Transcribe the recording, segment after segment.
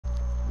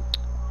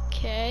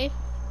Okay.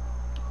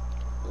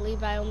 I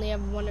believe I only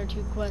have 1 or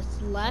 2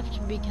 quests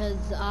left because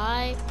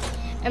I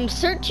am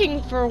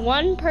searching for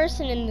one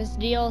person in this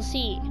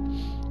DLC,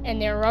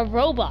 and they're a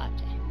robot,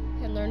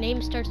 and their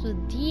name starts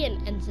with D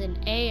and ends in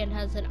A and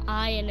has an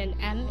I and an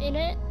M in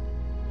it.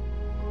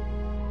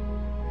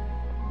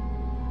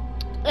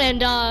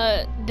 And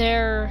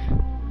they're,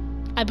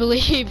 I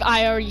believe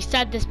I already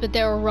said this, but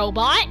they're a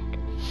robot.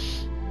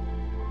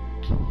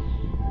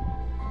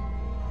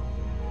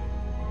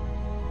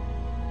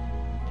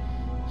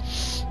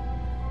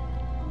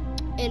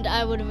 And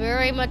I would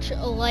very much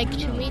like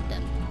to meet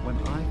them. When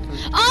I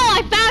first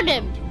I found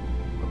him!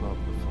 Above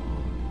the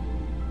fog,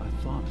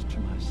 I thought to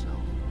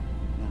myself,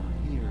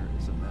 now here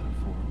is a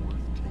metaphor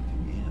worth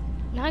taking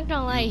in. Not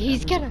gonna lie, You've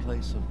he's entered gonna. a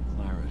place of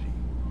clarity,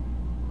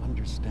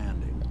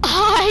 understanding.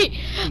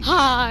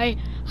 Hi!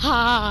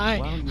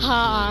 While you're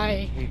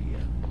Hi! here in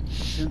Acadia,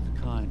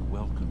 Synthkind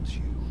welcomes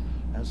you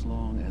as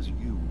long as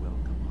you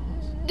welcome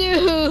us.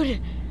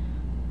 Dude!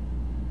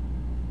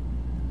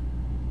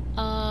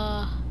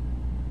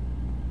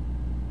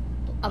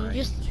 I'm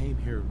just. I came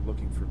here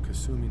looking for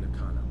Kasumi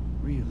Nakano.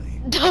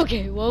 Really?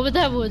 Okay, what was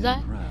that? What was that?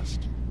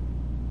 Impressed.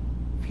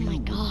 Few my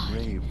would God.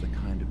 brave the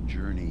kind of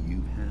journey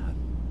you've had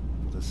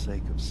for the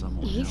sake of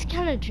someone He's else.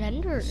 kind of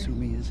gendered.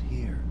 Kasumi is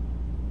here.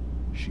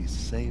 She's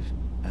safe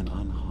and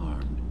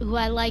unharmed. Ooh,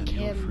 I like and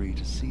you're him. free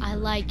to see I her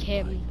if like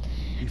you'd him.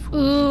 like. Before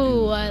you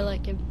Ooh, do, I though,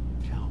 like him.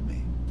 Tell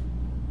me,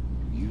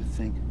 you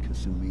think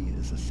Kasumi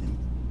is a synth?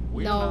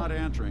 We're No. not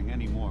answering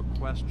any more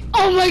questions.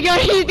 Oh my god,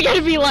 he's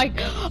gonna be like,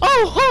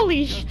 oh,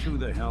 holy sh. Just who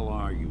the hell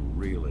are you,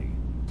 really?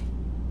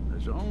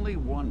 There's only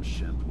one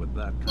synth with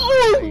that kind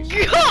Oh, of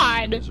face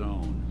God! of his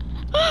own.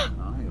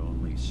 I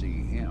only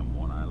see him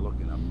when I look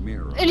in a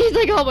mirror. And he's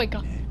like, oh my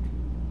god.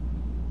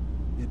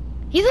 Nick,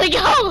 He's like,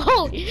 oh,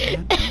 holy.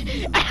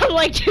 I'm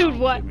like, dude,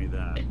 what? Give me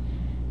that.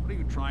 What are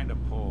you trying to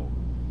pull?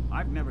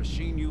 I've never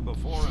seen you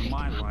before in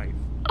my life.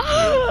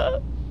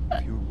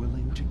 if you're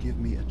willing to give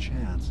me a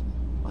chance,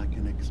 I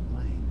can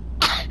explain.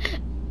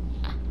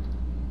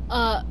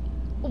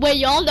 Wait,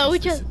 y'all know Is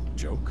each this other? a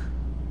joke?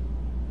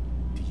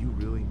 Do you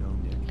really know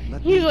Nick?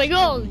 Let He's me like,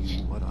 tell oh,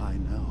 you what I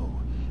know,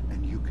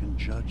 and you can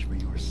judge for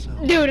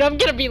yourself. dude, I'm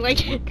gonna be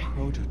like, We're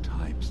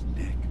prototypes,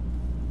 Nick.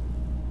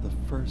 The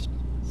first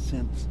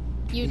synths.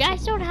 You guys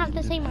capable don't of have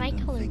the same eye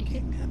independent color, do you?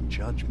 thinking and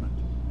judgment.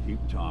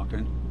 Keep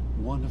talking.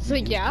 One of He's the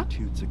like, yeah?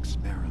 Institute's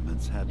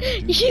experiments had to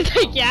do he's with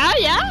like, how yeah, our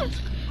yeah,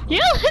 brains could yeah,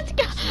 let's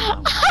go.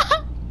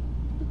 process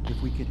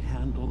If we could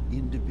handle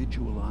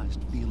individualized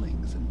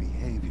feelings and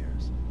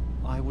behaviors,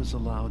 I was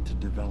allowed to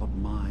develop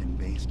mine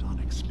based on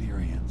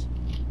experience.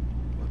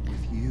 But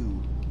with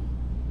you,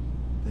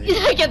 they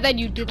He's like, and allowed then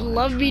you to did try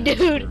love me, dude.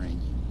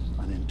 transferring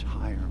an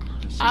entire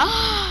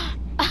personality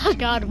Oh to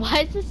god, you. why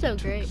is this so It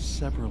took great?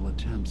 several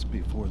attempts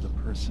before the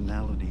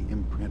personality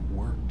imprint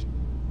worked.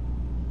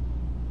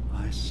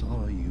 I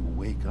saw you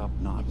wake up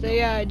not So knowing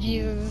yeah, who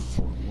Jesus.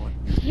 or what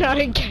you Not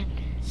were. again.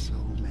 So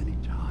many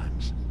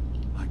times,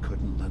 I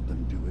couldn't let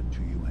them do it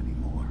to you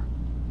anymore.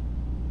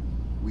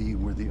 We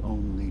were the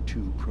only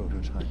 2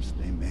 prototypes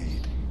they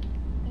made.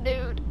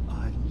 Dude,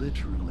 I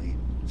literally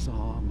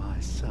saw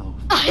myself.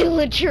 I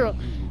literally.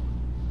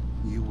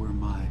 You were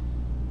my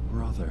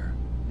brother,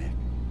 Nick.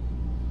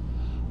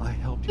 I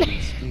helped you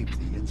escape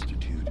the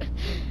Institute.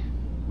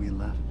 We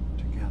left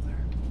together.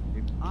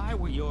 If I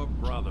were your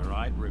brother,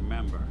 I'd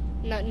remember.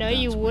 No, That's where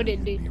you wouldn't,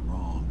 you'd be dude.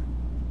 wrong.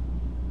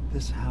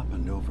 This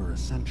happened over a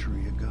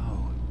century ago.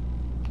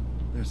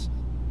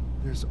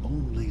 There's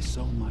only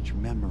so much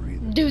memory.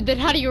 that Dude, then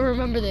how do you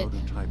remember this?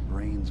 prototype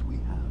brains we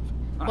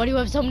have. Why do you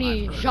have so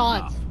many I've heard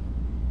shots?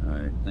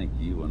 enough. I think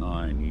you and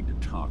I need to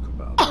talk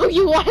about Oh, this.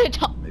 you want to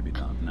talk? Maybe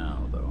not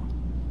now, though.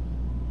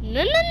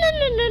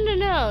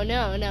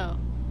 No.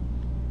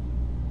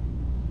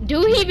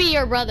 Do he be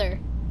your brother?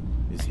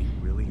 Is he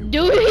really your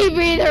Do he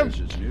be their... This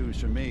is news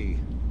to me.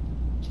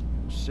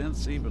 Can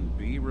synths even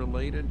be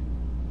related?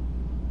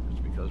 It's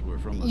because we're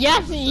from the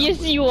Yes, same yes,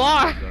 assembly you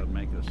line. are. Does that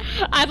make us?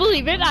 I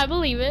believe it, I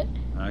believe it.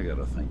 I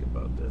gotta think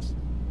about this.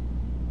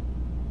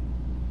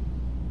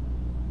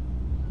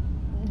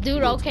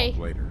 Dude, We'll okay.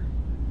 talk later.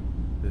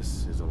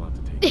 This is a lot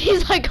to take.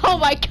 He's like, oh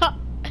my god.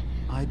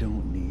 I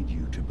don't need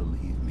you to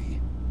believe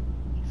me.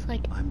 He's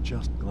like, I'm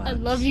just glad. I to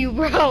love see you,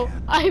 bro.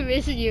 again. I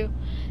miss you.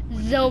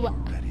 Whenever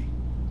Zoba. you're ready,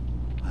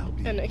 I'll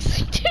be. And next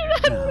thing, dude,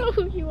 I don't know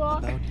who you are.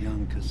 About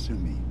young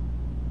Kasumi.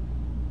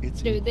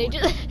 It's Dude, they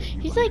important just... that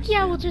you He's like,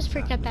 yeah, we'll understand just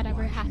forget exactly that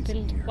ever why she's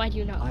happened. here. Why do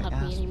you not I love me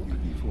asked anymore?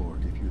 you before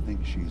if you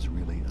think she's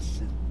really a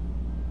synth.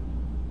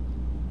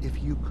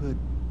 If you could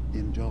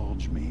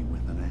indulge me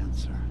with an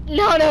answer.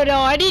 No.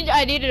 I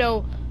need to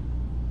know.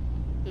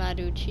 Nah,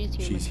 dude, she's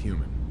human. She's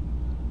human,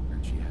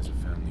 and she has a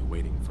family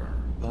waiting for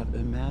her. But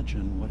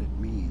imagine what it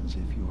means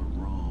if you're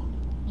wrong.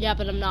 Yeah,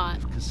 but I'm not.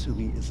 If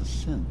Kasumi is a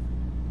synth,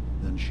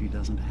 then she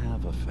doesn't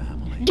have a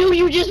family. Dude,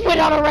 you just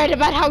went on a rant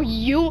about how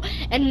you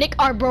and Nick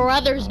are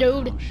brothers,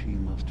 dude. How she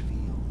must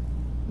feel.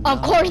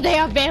 Of course they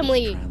have Now,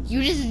 family. this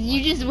You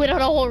just went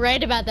on a whole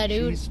rant about that,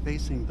 dude. She's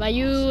facing the By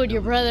you and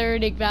your possibility brother,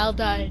 Nick of her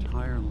Valentine.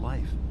 entire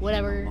life being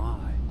Whatever. a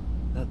lie.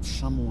 That But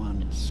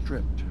someone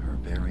stripped her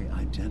very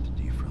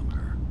identity from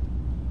her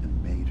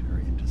and made her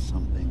into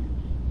something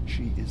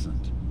she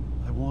isn't.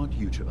 I want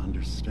you to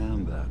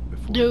understand that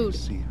before you Dude,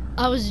 see her.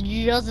 I was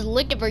just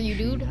looking for you,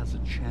 dude. She has a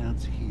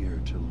chance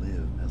here to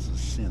live as a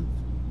synth,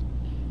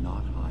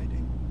 not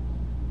hiding,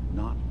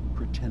 not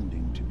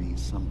pretending to be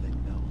something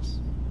else.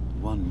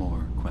 One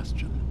more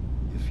question,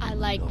 if you I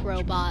like indulge me.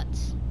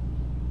 robots.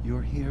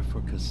 You're here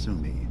for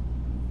Kasumi,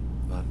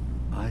 but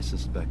I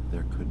suspect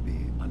there could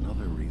be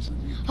another reason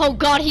you Oh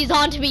god, he's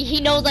on to me.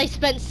 He knows I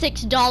spent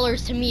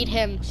 $6 to meet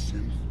him. a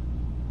synth.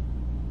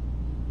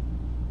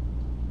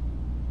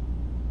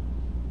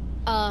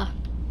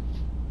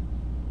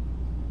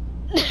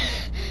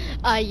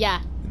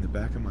 Yeah. In the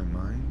back of my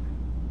mind,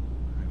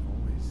 I've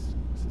always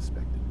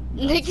suspected.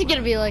 Nick's That's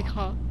gonna what be I like, thought.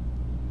 huh?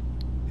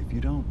 If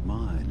you don't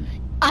mind,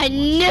 I what's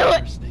knew the it!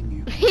 first thing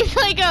you He's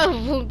like,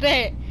 oh,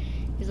 bit.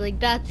 He's like,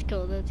 that's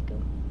cool, that's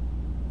cool.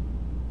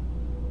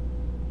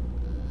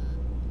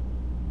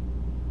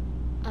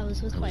 I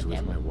was with I my was with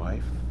family. my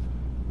wife.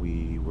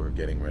 We were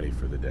getting ready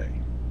for the day.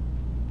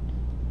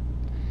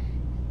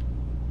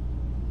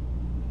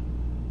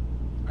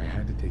 I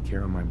had to take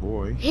care of my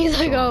boy. He's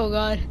like, Sean, oh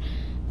god.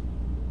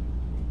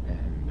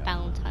 And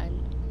Valentine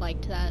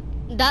liked that.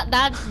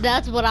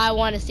 That's what I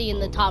want to see in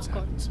the all top that's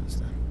corner. happened since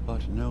then.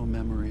 But no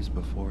memories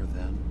before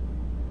then?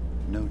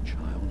 No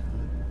childhood?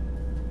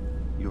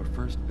 Your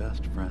first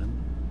best friend?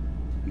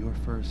 Your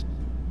first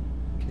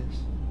kiss?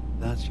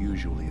 That's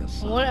usually a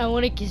sign. I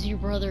want to kiss your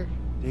brother.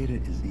 Data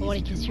is easy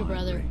wanna to kiss your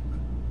brother. migrate,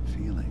 but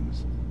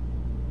feelings,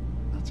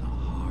 that's a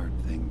hard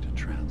thing to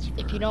transfer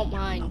If you don't into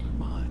mind, another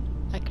mind.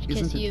 I could kiss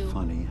Isn't it you.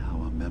 funny how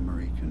a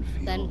memory can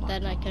feel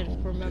Then like I a could whole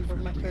remember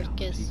my different first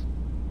kiss. reality?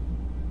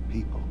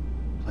 People,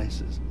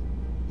 places,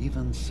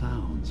 even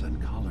sounds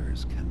and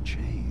colors can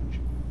change.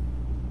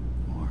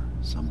 Or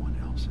someone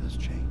else has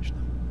changed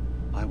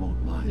them. I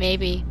won't lie to you.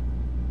 Maybe.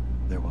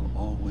 There will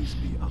always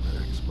be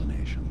other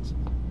explanations.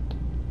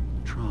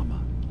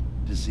 Trauma,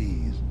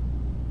 disease,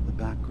 the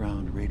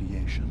background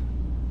radiation.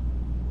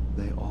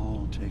 They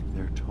all take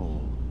their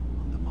toll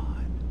on the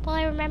mind. Well,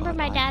 I remember But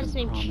my I dad's can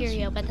name promise Cheerio,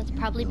 you but that that's you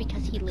probably will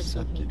because be he lives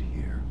with me. accepted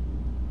here.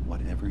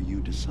 Whatever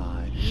you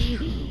decide is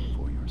true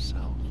for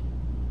yourself.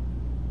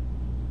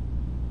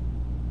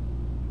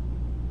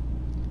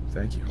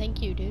 Thank you.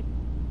 Thank you, dude.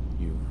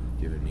 You've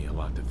given me a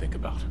lot to think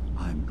about.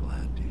 I'm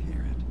glad to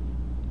hear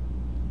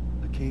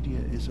it. Acadia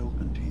is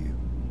open to you.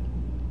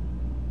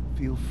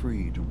 Feel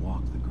free to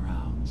walk the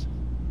grounds.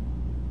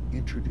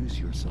 Introduce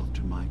yourself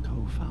to my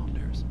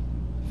co-founders,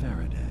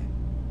 Faraday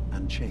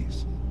and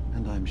Chase,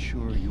 and I'm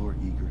sure you're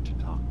eager to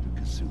talk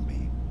to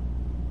Kasumi.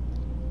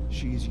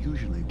 She's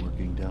usually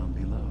working down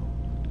below.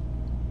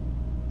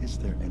 Is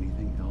there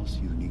anything else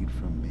you need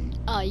from me?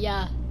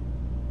 Yeah.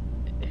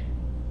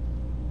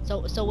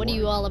 So what are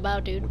you all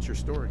about, dude? What's your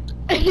story?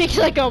 And Nick's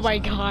like, oh my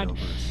Designed god. over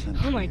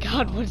a Oh my century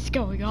god, ago, what's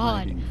going on?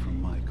 hiding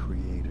from my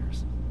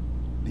creators,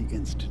 the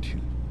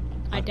Institute.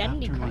 But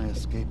Identity after my crisis.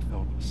 escape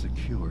felt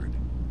secured,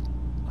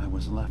 I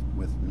was left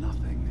with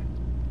nothing.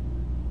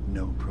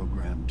 No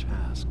programmed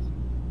task.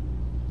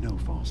 No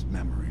false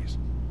memories.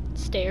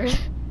 Stairs.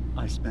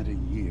 I spent a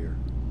year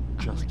I'm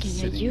just looking at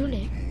sitting you, in a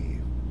Nick.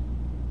 cave.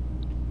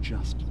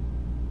 Just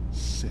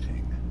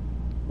sitting.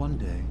 One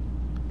day,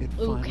 it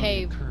Ooh, finally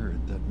cave.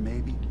 occurred that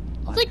maybe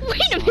I like, could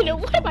wait a decide minute,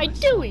 what for am I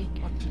myself doing?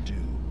 What to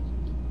do,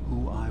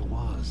 who I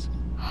was.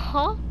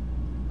 Huh?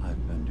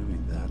 I've been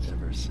doing that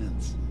ever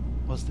since.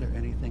 Was there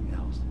anything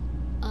else?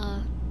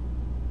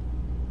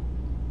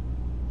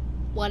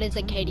 What is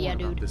Tell me Acadia, more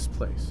about dude? this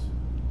place,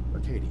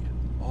 Acadia.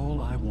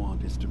 All I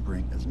want is to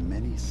bring as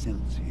many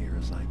synths here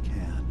as I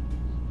can,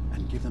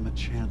 and give them a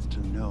chance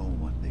to know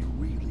what they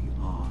really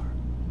are.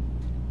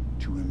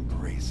 To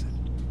embrace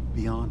it.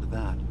 Beyond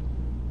that,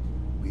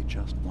 we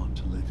just want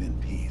to live in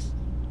peace.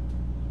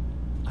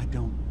 I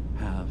don't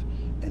have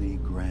any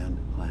grand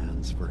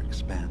plans for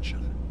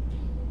expansion.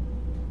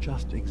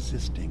 Just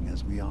existing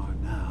as we are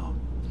now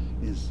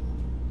is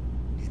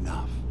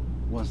enough.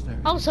 Was there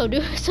Oh, so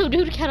anything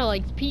dude kind of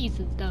likes peace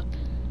and stuff.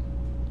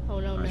 Oh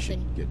no, I nothing.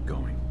 should get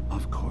going.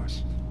 Of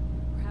course.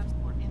 Perhaps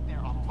we're in there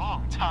a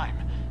long time.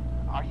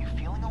 Are you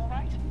feeling all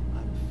right?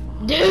 I'm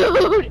fine.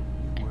 Dude!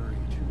 You worry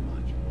too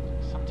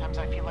much. Sometimes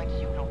I feel like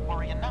you don't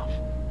worry enough.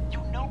 You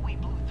know we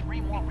blew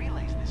 3 more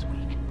relays this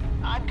week.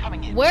 I'm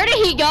coming in. Where did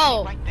he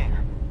go? Right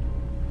there.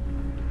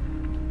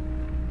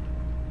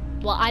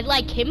 Well, I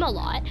like him a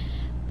lot.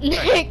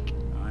 Nick,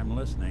 I'm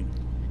listening.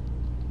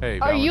 Hey,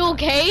 are you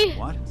Valentine. okay?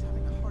 What?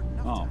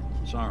 Oh,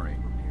 sorry.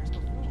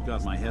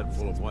 Got my head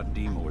full of what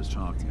Demo was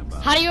talking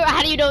about. How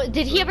do you know?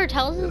 Did he ever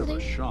tell us Bit his of a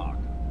name? shock.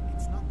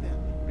 It's not them.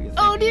 What do you think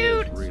Oh, he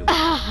is, dude. really?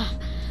 Ah,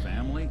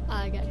 Family?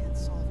 I got. Can't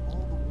solve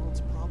all the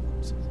world's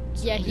problems.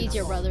 Yeah, he's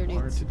your brother, dude.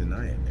 Hard to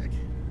deny it, Nick.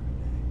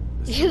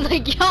 The He's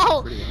like, symbols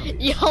y'all, pretty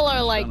obvious. y'all are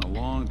Spent like, a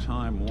long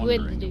time twins,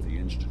 wondering dude. if the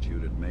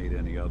Institute had made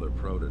any other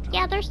prototypes.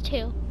 yeah, there's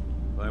 2.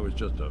 I was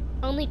just a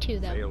Only 2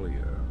 though.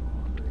 failure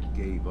or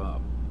gave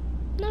up.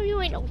 No,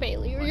 you ain't no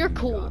failure. When You're you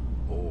cool.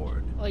 got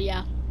bored. Oh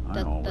yeah,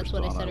 I always that's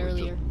what I thought said was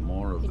earlier. just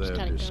more of You just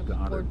their kinda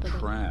got bored discarded with it.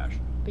 trash.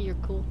 But you're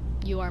cool.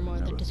 You are more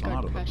than Never just thought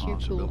guard of the crush. You're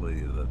cool.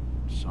 possibility that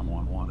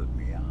someone wanted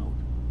me out.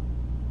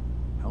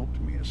 Helped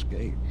me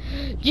escape.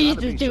 Gotta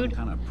Jesus, be some dude.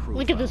 kind of proof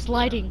Look at out this there.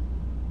 lighting.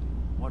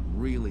 What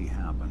really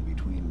happened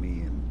between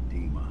me and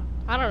Dima?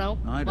 I don't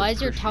know. I'd Why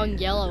is your tongue appreciate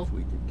it yellow? If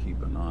we could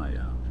keep an eye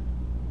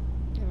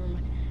out. Never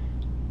mind.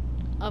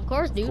 Of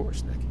course, dude. Of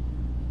course, Nick.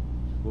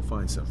 We'll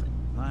find something.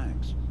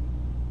 Thanks.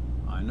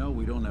 I know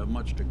we don't have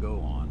much to go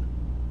on.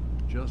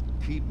 Just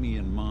keep me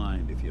in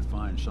mind if you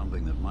find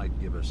something that might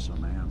give us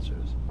some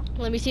answers.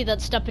 Let me see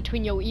that stuff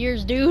between your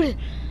ears, dude.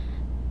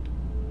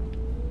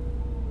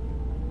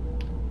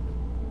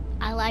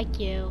 I like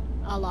you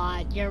a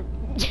lot. You're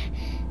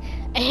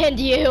and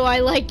you, I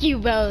like you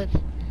both.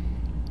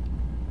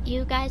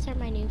 You guys are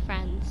my new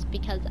friends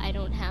because I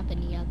don't have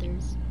any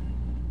others.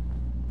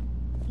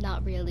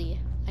 Not really.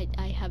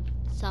 I have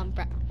some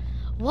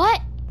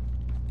What?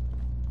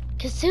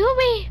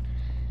 Kasumi?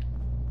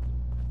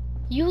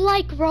 You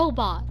like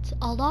robots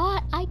a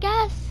lot, I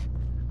guess?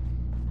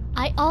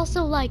 I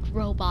also like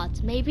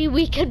robots. Maybe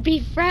we could be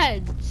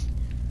friends.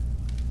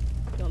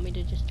 You want me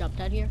to just jump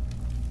down here?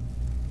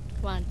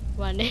 Come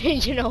on.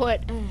 You know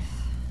what?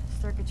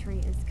 Circuitry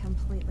is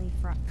completely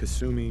fried.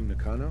 Kasumi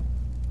Nakano?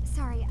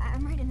 Sorry,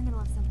 I'm right in the middle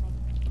of something.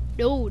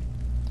 Dude.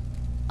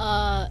 I'm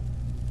a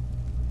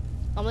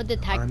I'm a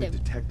detective.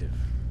 detective.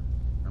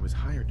 I was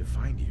hired to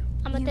find you.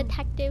 I'm a You-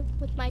 detective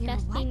with my you're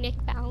bestie what? Nick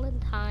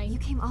Valentine. You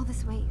came all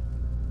this way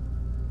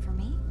for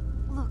me?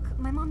 Look,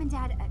 my mom and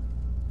dad,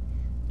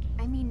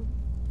 I mean,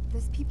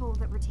 those people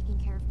that were taking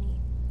care of me,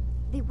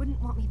 they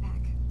wouldn't want me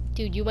back.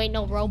 Dude, you ain't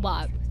no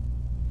robot.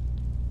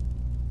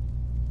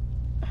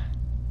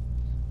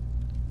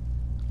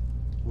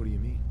 What do you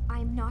mean?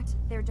 I'm not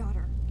their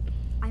daughter.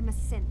 I'm a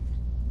synth.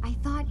 I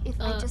thought if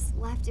I Uh. just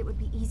left, it would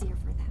be easier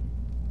for them.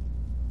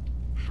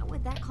 How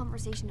would that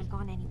conversation have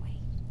gone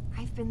anyway?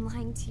 I've been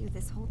lying to you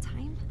this whole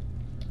time?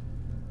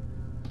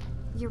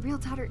 Your real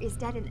daughter is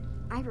dead and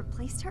I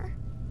replaced her?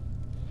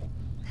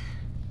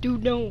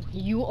 Dude, no.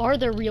 You are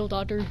the real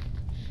daughter.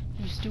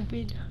 You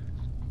stupid.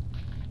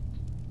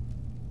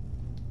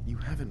 You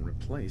haven't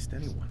replaced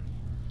anyone.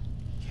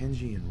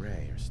 Kenji and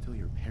Rei are still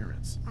your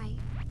parents.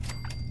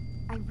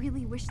 I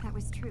really wish that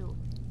was true.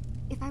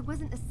 If I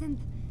wasn't a synth,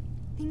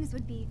 things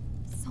would be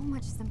so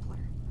much simpler.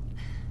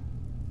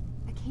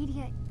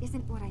 Acadia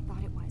isn't what I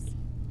thought it was.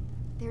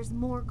 There's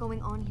more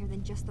going on here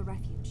than just the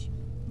refuge.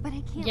 But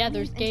I can't Yeah, leave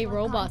there's gay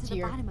until I've gotten robots to the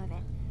here. bottom of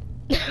it.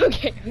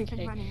 Okay, We've been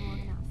okay. running long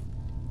enough.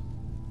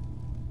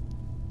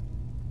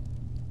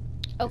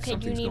 Okay,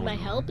 do you something's need my going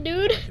help, on,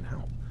 dude? I can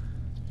help.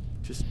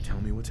 Just tell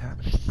me what's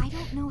happening. I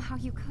don't know how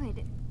you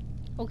could.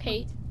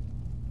 Okay.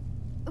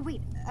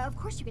 Wait, of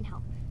course you can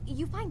help.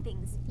 You find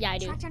things. Yeah, I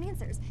do. Track down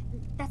answers.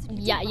 That's what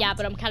you Yeah, do, yeah, right?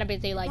 but I'm kind of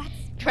busy, like, That's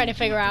trying to what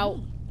figure you out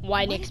do.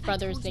 why What Nick's if I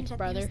brother is told you Nick's that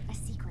brother. there's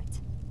a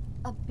secret.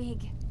 A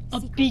big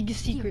A secret. big here,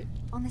 secret.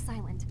 on this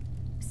island.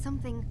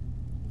 Something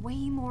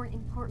way more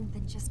important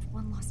than just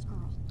one lost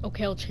girl.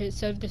 Okay, I'll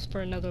save this for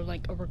another,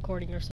 like, a recording or something.